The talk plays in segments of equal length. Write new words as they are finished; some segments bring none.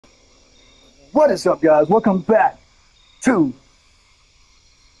What is up, guys? Welcome back to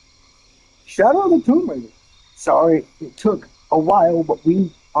Shadow of the Tomb Raider. Sorry it took a while, but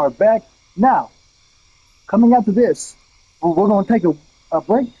we are back now. Coming after this, we're going to take a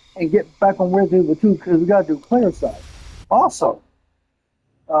break and get back on Resident Evil 2 because we got to do Claire's side. Also,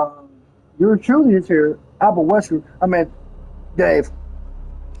 um, your truly is here, Apple Wesker. I mean, Dave.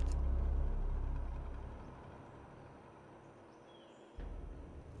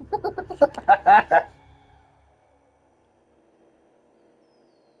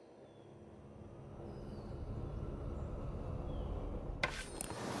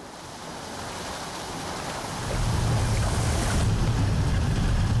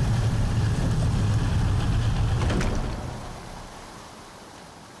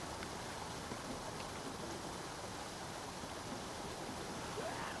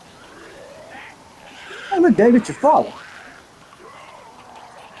 Hey, look, Dave, it's your father.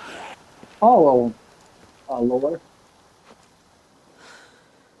 Oh, Laura.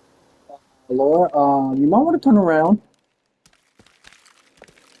 Laura, you might want to turn around.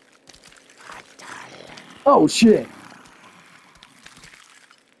 Oh, shit.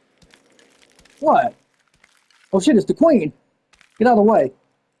 What? Oh, shit, it's the queen. Get out of the way.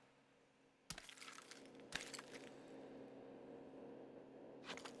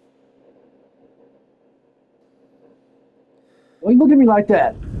 Why you look at me like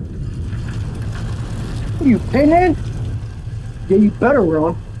that? What are you, pinhead? Yeah, you better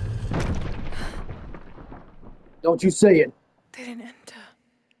run. Don't you say it. They didn't enter.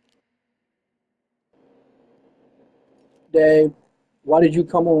 Dave, why did you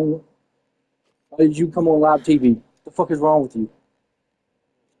come on live TV? What the fuck is wrong with you?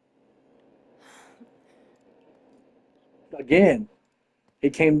 Again,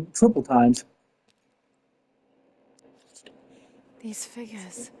 it came triple times. These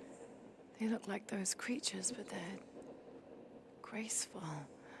figures, they look like those creatures, but they're graceful.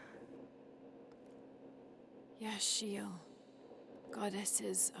 Yashil,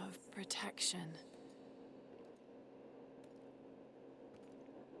 goddesses of protection.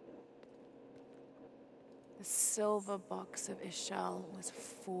 The silver box of Ishal was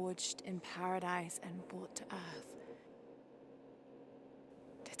forged in paradise and brought to earth.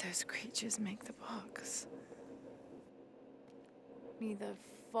 Did those creatures make the box? Neither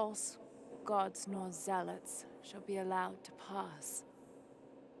false gods nor zealots shall be allowed to pass.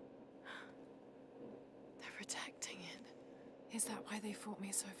 They're protecting it. Is that why they fought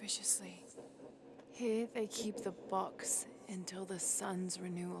me so viciously? Here they keep the box until the sun's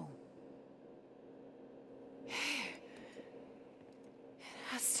renewal. Here. It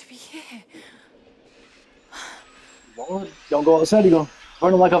has to be here. Lord, don't go outside, you're gonna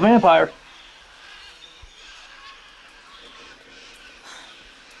burn like a vampire.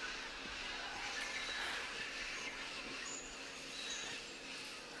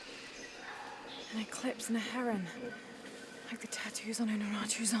 An eclipse and a heron. Like the tattoos on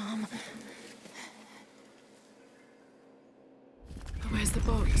Unuratu's arm. But where's the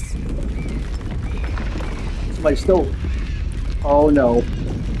box? Somebody stole it. Oh no.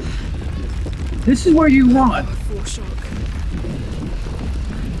 This is where you run. Foreshock.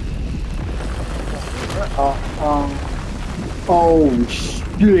 Oh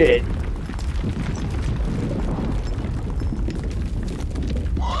shit.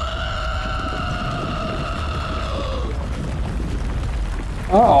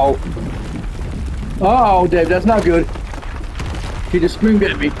 Uh-oh. Uh-oh, Dave, that's not good. He just screamed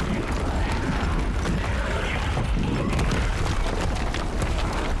at me.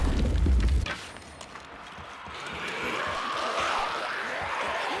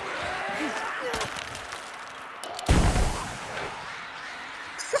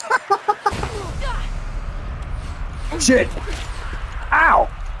 Shit. Ow.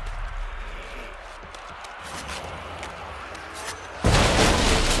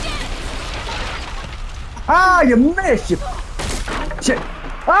 Ah, you missed! You... Shit!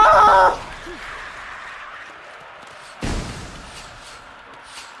 Ah!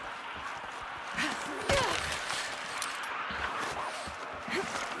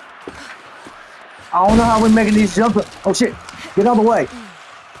 I don't know how we're making these jumps. Oh shit! Get out of the way!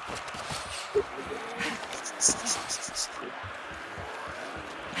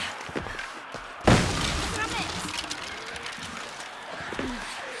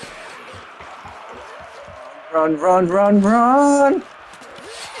 Run, run, run, run!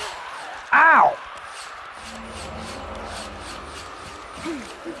 Ow!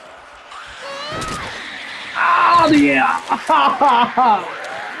 Oh, yeah!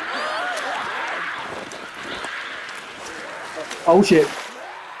 Oh, shit.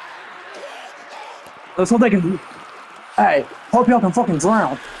 Let's hope they can. Hey, hope y'all can fucking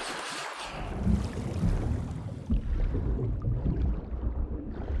drown.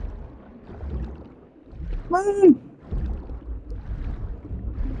 Man.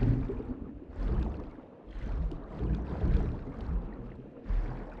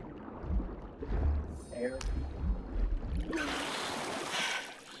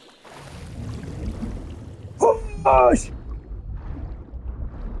 Push!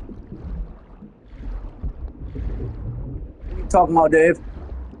 What are you talking about, Dave?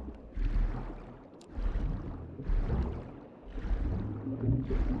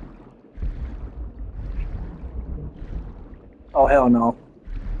 Oh, hell no.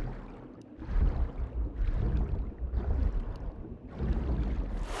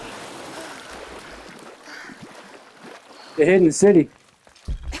 They're hidden the city.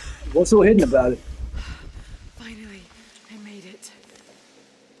 What's so hidden about it? Finally, I made it.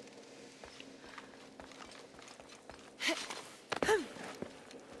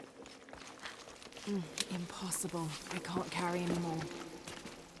 Impossible. I can't carry anymore.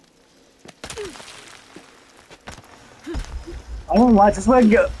 I don't like this. Way I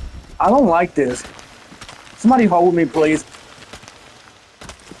go. I don't like this. Somebody hold me, please.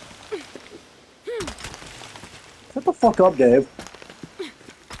 Shut the fuck up, Dave.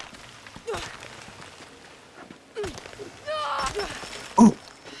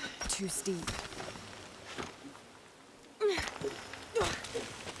 Too steep.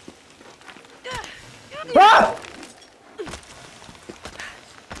 Ah!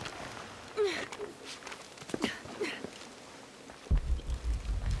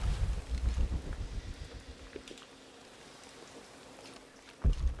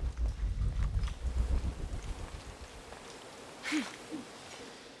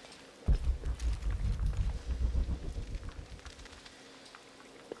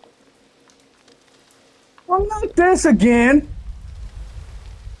 Well, not this again.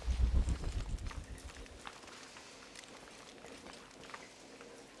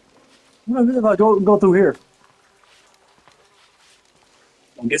 What if I go through here?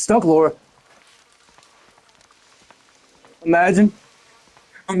 Don't get stuck, Laura. Imagine.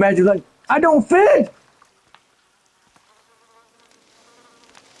 Imagine, like, I don't fit!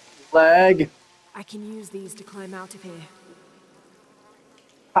 Lag. I can use these to climb out of here.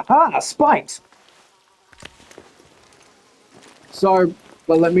 Haha, spikes! Sorry,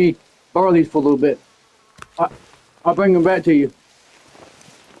 but let me borrow these for a little bit. I'll bring them back to you.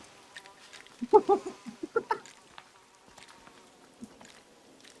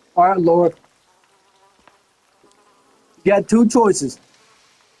 Alright, Laura. You got two choices.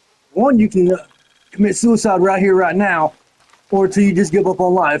 One, you can commit suicide right here, right now, or two, you just give up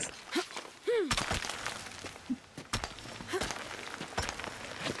on life.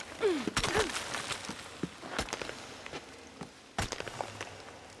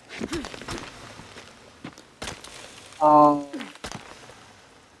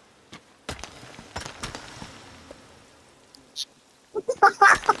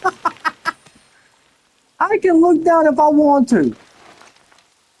 I can look down if I want to.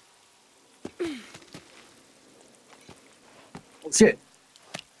 Oh shit.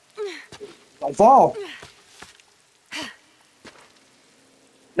 Don't fall.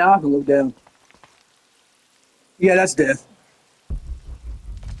 Now I can look down. Yeah, that's death.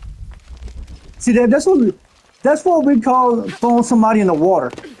 See, that's what we call throwing somebody in the water.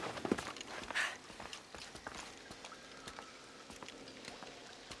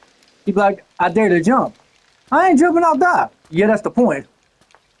 He'd be like, I dare to jump. I ain't jumping, I'll die. Yeah, that's the point.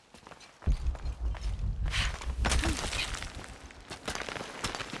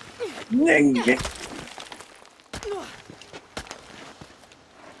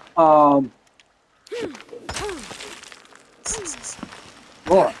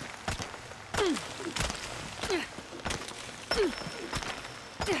 Laura.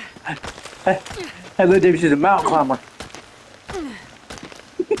 Hey, look, David, she's a mountain climber.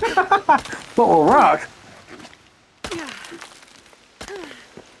 But a rock.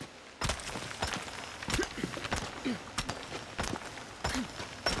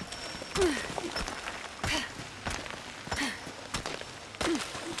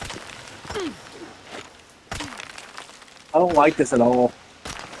 I don't like this at all.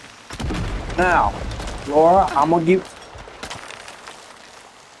 Now, Laura, I'm gonna give.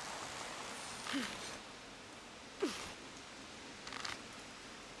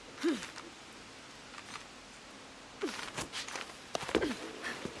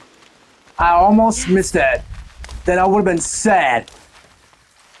 I almost missed that. Then I would have been sad.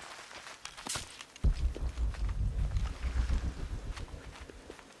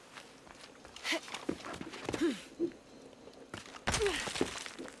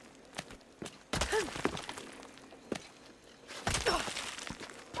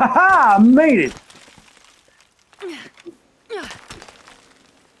 Ha! I made it!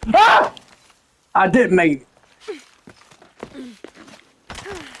 Ah! I did make it.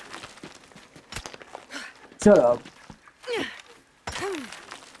 Shut up.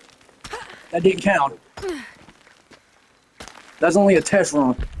 That didn't count. That's only a test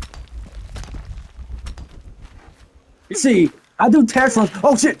run. You see, I do test runs.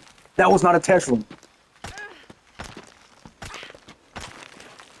 Oh shit! That was not a test run.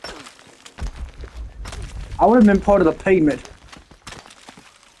 I would have been part of the payment.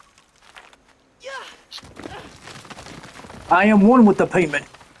 I am one with the payment.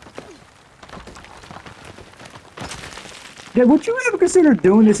 Yeah, would you ever consider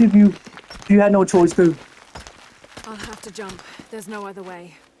doing this if you had no choice to? I'll have to jump. There's no other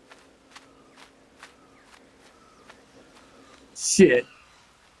way. Shit.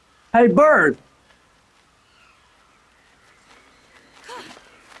 Hey, bird.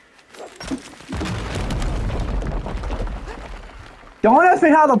 Don't ask me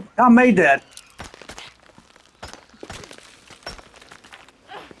how I made that.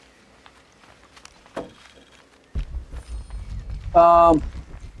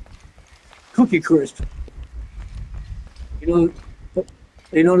 Cookie Crisp. You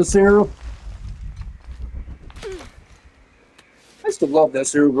know the cereal? I used to love that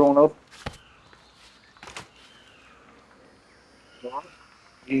cereal growing up.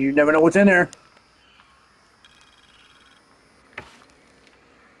 You never know what's in there.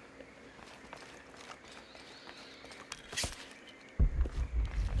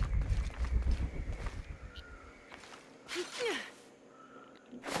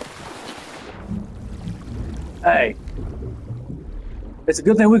 Hey, it's a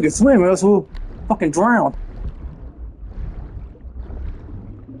good thing we can swim, or else we'll fucking drown.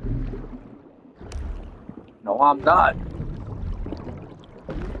 No, I'm not.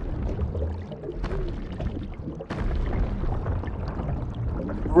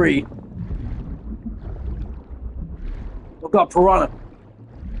 Three. Look up, piranha.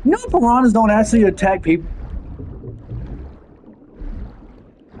 You know piranhas don't actually attack people.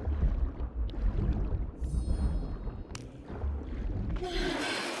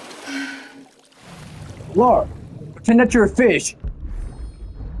 Laura, pretend that you're a fish.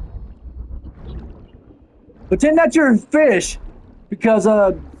 Pretend that you're a fish, because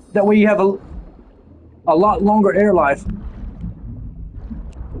that way you have a lot longer air life.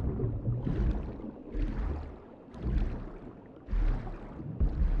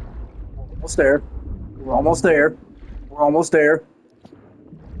 Almost there. We're almost there. We're almost there.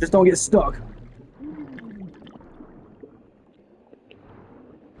 Just don't get stuck.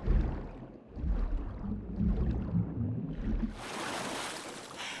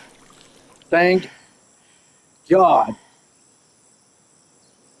 Thank God.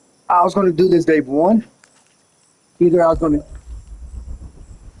 I was going to do this day one. Either I was going to...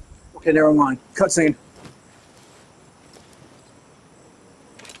 Okay, never mind. Cutscene.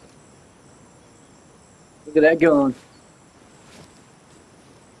 Look at that gun.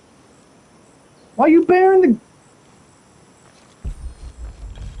 Why are you bearing the...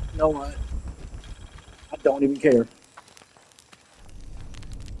 You know what? I don't even care.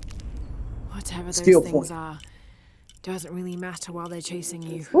 Whatever those Skill things point. are, doesn't really matter while they're chasing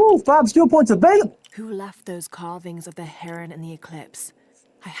you. Ooh, 5 skill points available. Who left those carvings of the heron in the eclipse?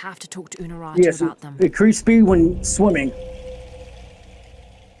 I have to talk to Unuratu Yes, about them. increase speed when swimming.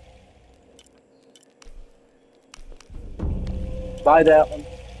 Buy that one.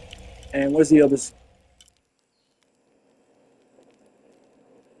 And where's the others?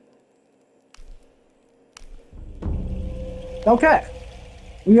 Okay.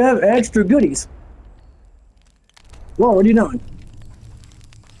 We have extra goodies. Whoa, what are you doing?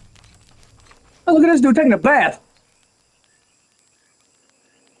 Oh, look at this dude taking a bath.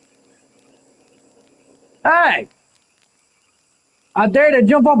 Hey! I dare to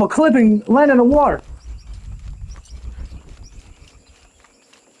jump off a cliff and land in the water.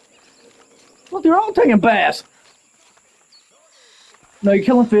 Look, they're all taking baths. No, you're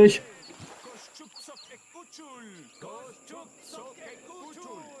killing fish.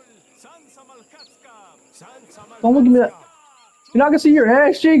 Don't look at me that. You're not gonna see your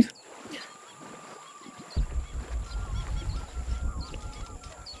ass cheeks?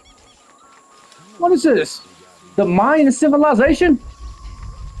 What is this? The Mayan civilization?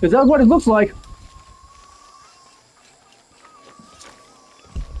 Is that what it looks like?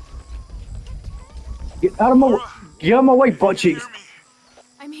 Get out of my way, butt cheeks.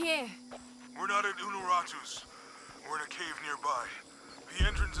 I'm here. We're not at Unuratu's. We're in a cave nearby. The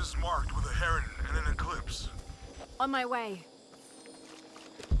entrance is marked with a heron and an eclipse. On my way.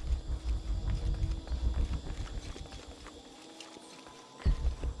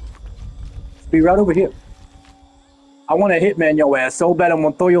 Be right over here. I want to hitman your ass so bad I'm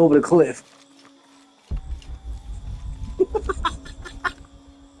gonna throw you over the cliff.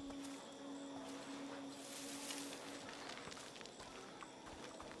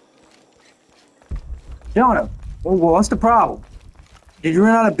 Jonah, what's the problem? Did you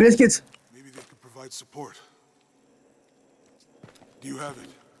run out of biscuits? Maybe they could provide support. Do you have it?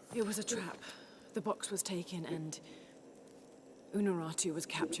 It was a trap. The box was taken and Unuratu was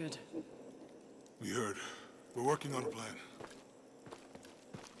captured. We heard. We're working on a plan.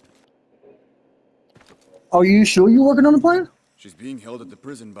 Are you sure you're working on a plan? She's being held at the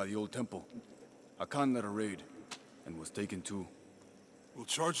prison by the old temple. Akan led a raid, and was taken too. We'll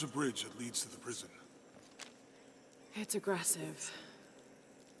charge the bridge that leads to the prison. It's aggressive.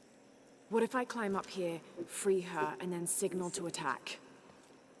 What if I climb up here, free her, and then signal to attack?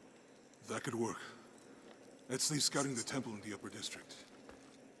 That could work. Let's leave scouting the temple in the upper district.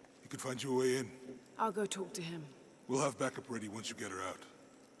 You could find your way in. I'll go talk to him. We'll have backup ready once you get her out.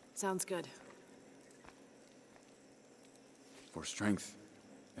 Sounds good. For strength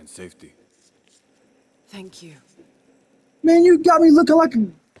and safety. Thank you. Man, you got me looking like a...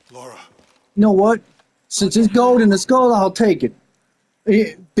 You Laura, know what? Since it's gold in the skull, I'll take it.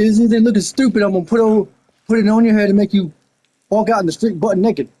 Busy than looking stupid, I'm gonna put it on your head and make you walk out in the street butt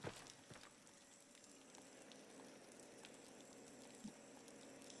naked.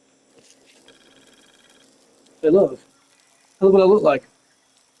 Hey, look. Look what I look like.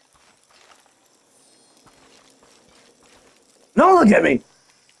 Don't look at me!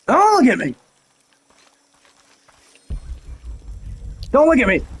 Don't look at me! Don't look at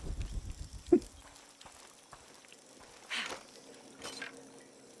me!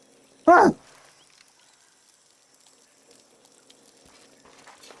 Ah!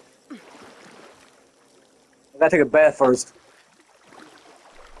 I gotta take a bath first.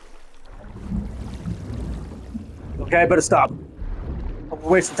 Okay, I better stop. I'm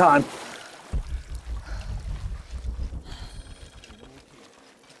wasting time. hey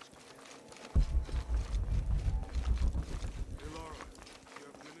Laura, you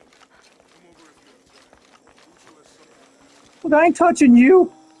have a minute? Come over if you have time. Uso has something. Look, I ain't touching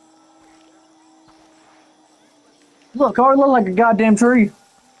you. Look, I look like a goddamn tree.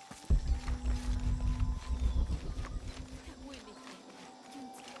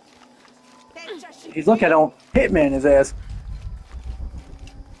 He's looking at on hitman his ass.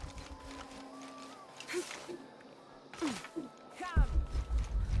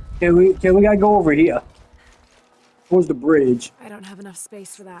 Okay, we gotta go over here. Where's the bridge? I don't have enough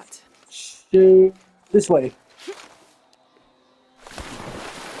space for that. Shoot. This way.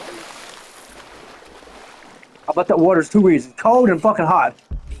 I bet that water's 2 reasons. Cold and fucking hot.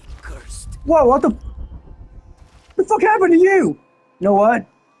 Whoa, what the fuck happened to you? You know what?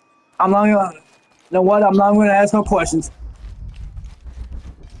 I'm not gonna, you know what? I'm not gonna ask no questions.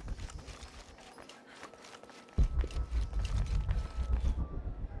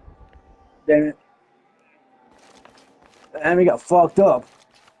 Damn it. The enemy got fucked up.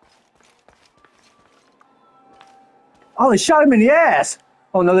 Oh, they shot him in the ass.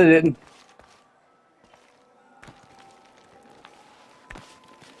 Oh, no, they didn't.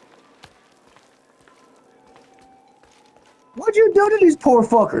 What'd you do to these poor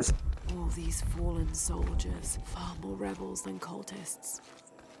fuckers? All these fallen soldiers, far more rebels than cultists.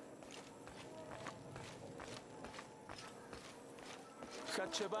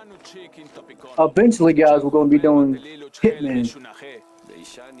 Eventually, guys, we're going to be doing Hitman.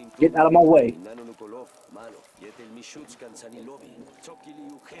 Getting out of my way.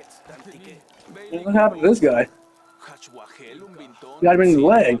 What happened to this guy? Got him in the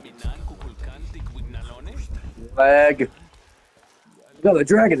leg. Leg. Got the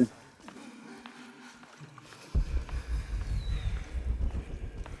dragon.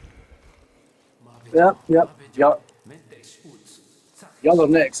 Yep. Y'all go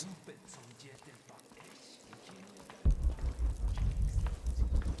next.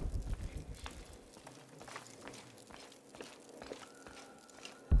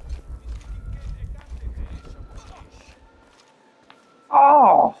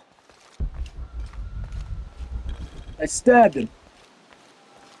 Oh! I stabbed him.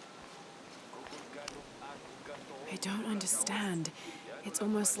 I don't understand. It's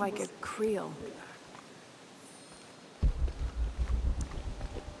almost like a creel.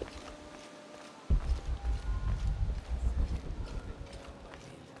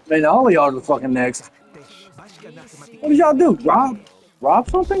 Man, all of y'all are the fucking next. What did y'all do? Rob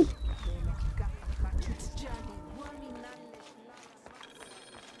something?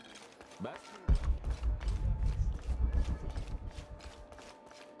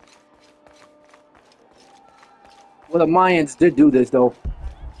 Well, the Mayans did do this, though.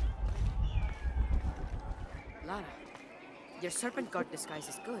 Lara, your serpent guard disguise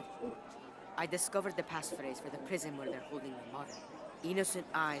is good. I discovered the passphrase for the prison where they're holding my mother. Innocent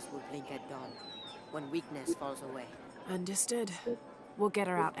eyes will blink at dawn, when weakness falls away. Understood. We'll get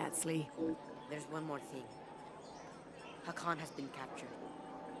her out, Etsley. There's one more thing. Hakan has been captured.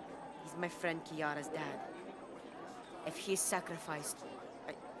 He's my friend Kiara's dad. If he's sacrificed,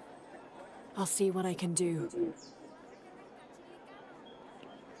 I'll see what I can do.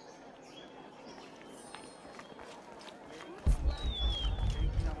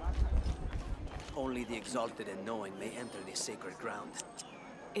 Only the exalted and knowing may enter this sacred ground.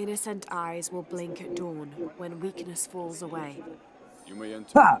 Innocent eyes will blink at dawn when weakness falls away. You may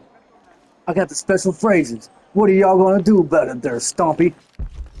enter. Ha! I got the special phrases. What are y'all gonna do about it there, Stompy?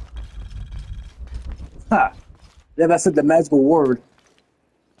 Ha! Then I said the magical word.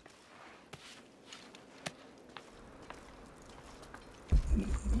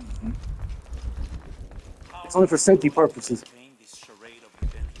 It's only for safety purposes.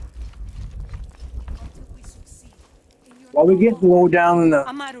 While we get low down in the...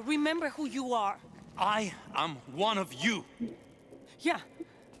 Amaru, remember who you are. I am one of you. Yeah.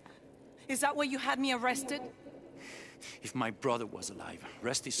 Is that why you had me arrested? If my brother was alive,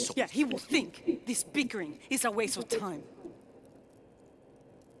 rest his soul. Yeah, he will think this bickering is a waste of time.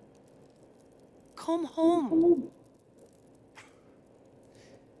 Come home.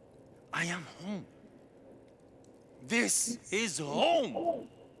 I am home. This is home.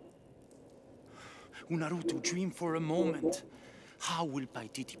 Unaruto, dream for a moment. How will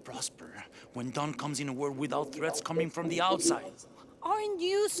Paititi prosper when Dawn comes in a world without threats coming from the outside? Aren't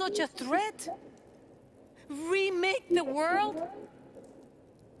you such a threat? Remake the world?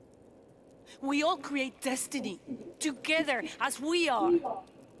 We all create destiny, together as we are.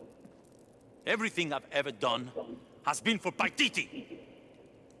 Everything I've ever done has been for Paititi.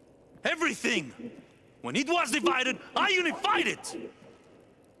 Everything! When it was divided, I unified it!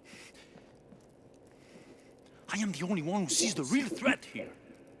 I am the only one who sees the real threat here.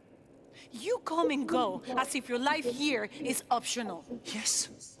 You come and go as if your life here is optional.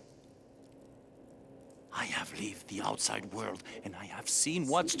 Yes. I have lived the outside world, and I have seen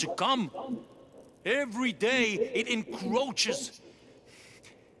what's to come. Every day, it encroaches.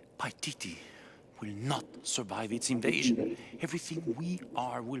 Paititi will not survive its invasion. Everything we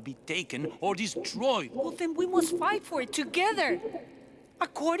are will be taken or destroyed. Well, then we must fight for it together,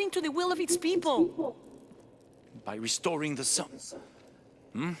 according to the will of its people. By restoring the sun.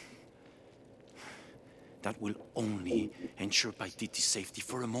 That will only ensure Paititi's safety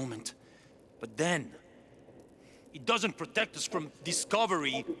for a moment. But then, it doesn't protect us from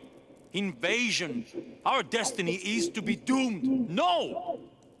discovery, invasion. Our destiny is to be doomed. No!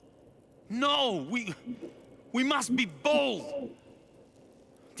 No, we must be bold,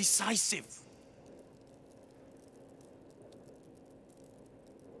 decisive.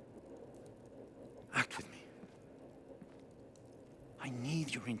 Act with me. I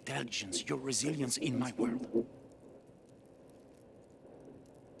need your intelligence, your resilience in my world.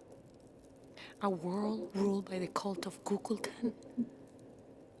 A world ruled by the cult of Kukulkan?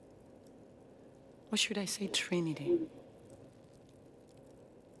 Or should I say Trinity?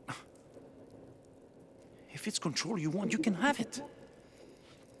 If it's control you want, you can have it.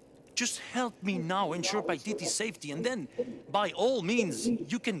 Just help me now ensure Paititi's safety, and then, by all means,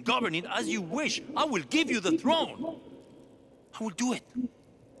 you can govern it as you wish. I will give you the throne. I will do it.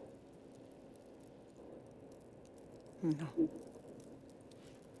 No.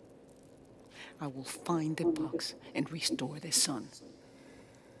 I will find the box and restore the sun.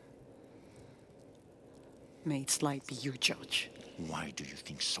 May its light be your judge. Why do you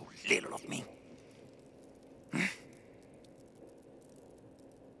think so little of me?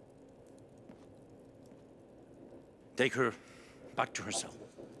 Take her back to her cell.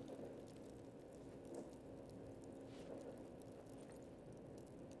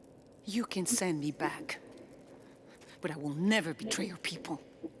 You can send me back, but I will never betray your people.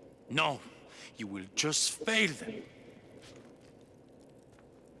 No, you will just fail them.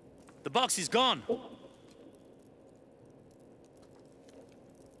 The box is gone.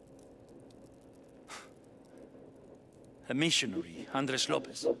 A missionary, Andres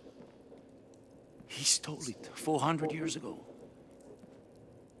Lopez. He stole it 400 years ago.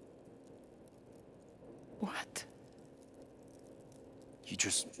 What? You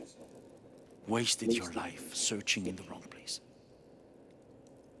just wasted your life searching in the wrong place.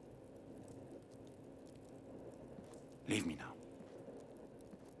 Leave me now.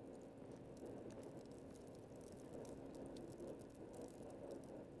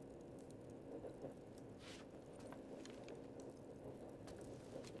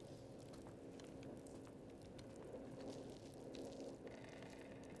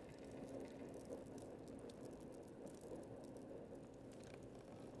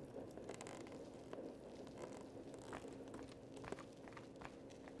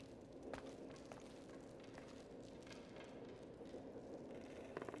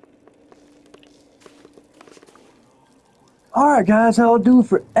 Alright, guys, that'll do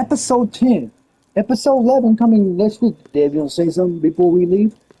for episode 10. Episode 11 coming next week. Dave, you want to say something before we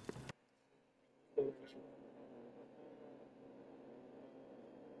leave?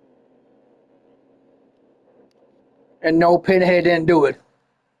 And no, Pinhead didn't do it.